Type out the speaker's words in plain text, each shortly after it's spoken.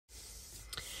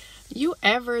You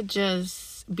ever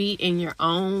just be in your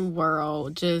own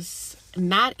world, just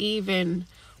not even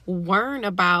worrying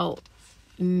about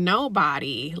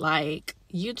nobody? Like,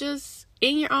 you just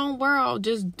in your own world,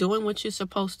 just doing what you're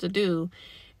supposed to do.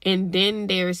 And then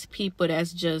there's people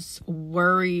that's just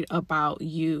worried about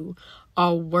you,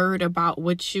 or worried about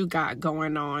what you got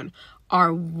going on,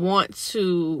 or want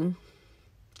to,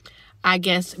 I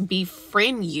guess,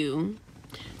 befriend you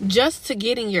just to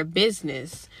get in your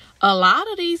business. A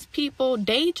lot of these people,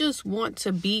 they just want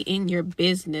to be in your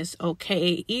business,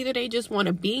 okay? Either they just want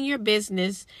to be in your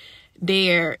business,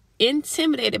 they're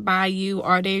intimidated by you,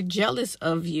 or they're jealous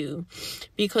of you,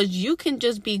 because you can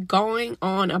just be going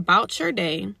on about your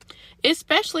day,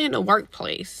 especially in the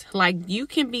workplace. Like, you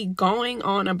can be going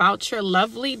on about your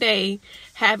lovely day,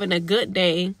 having a good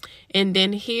day, and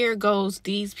then here goes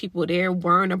these people, they're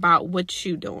worrying about what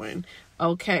you doing,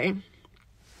 okay?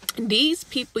 These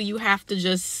people you have to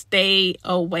just stay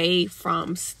away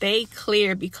from, stay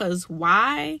clear, because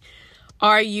why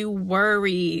are you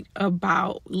worried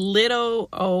about little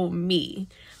old me?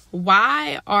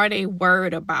 Why are they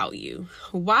worried about you?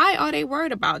 Why are they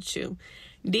worried about you?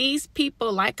 These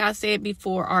people, like I said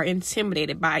before, are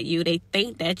intimidated by you. They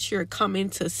think that you're coming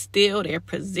to steal their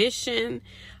position,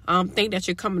 think that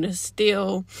you're coming to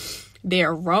steal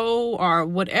their role, or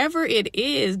whatever it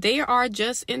is. They are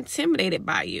just intimidated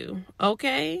by you,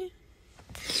 okay?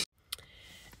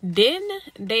 Then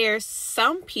there's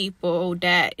some people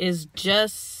that is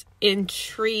just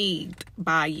intrigued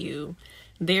by you.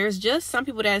 There's just some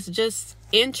people that's just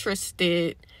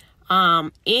interested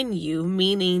in you,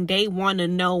 meaning they want to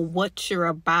know what you're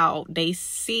about. They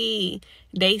see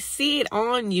it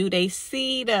on you. They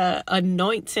see the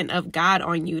anointing of God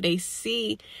on you.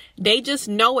 They just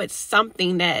know it's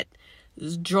something that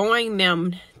is drawing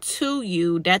them to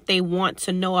you, that they want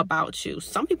to know about you.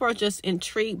 Some people are just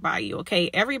intrigued by you, okay?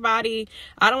 Everybody,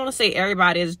 I don't want to say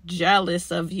everybody is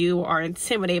jealous of you or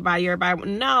intimidated by you.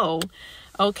 Everybody, no.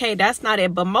 Okay, that's not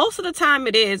it. But most of the time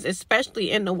it is, especially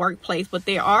in the workplace. But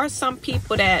there are some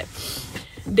people that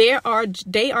they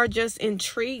are just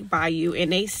intrigued by you,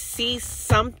 and they see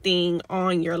something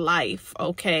on your life,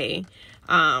 okay?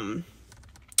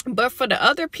 But for the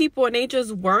other people, and they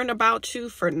just worrying about you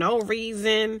for no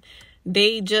reason,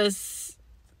 they just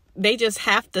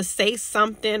have to say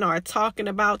something or talking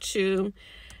about you.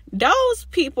 Those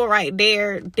people right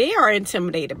there, they are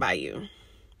intimidated by you,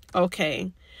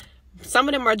 okay? Some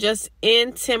of them are just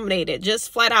intimidated,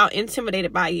 just flat out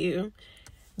intimidated by you,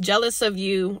 jealous of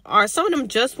you, or some of them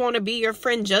just want to be your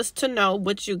friend just to know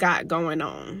what you got going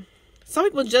on. Some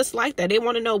people just like that. They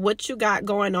want to know what you got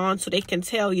going on so they can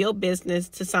tell your business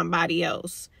to somebody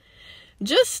else.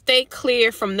 Just stay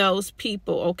clear from those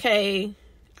people, okay?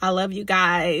 I love you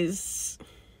guys.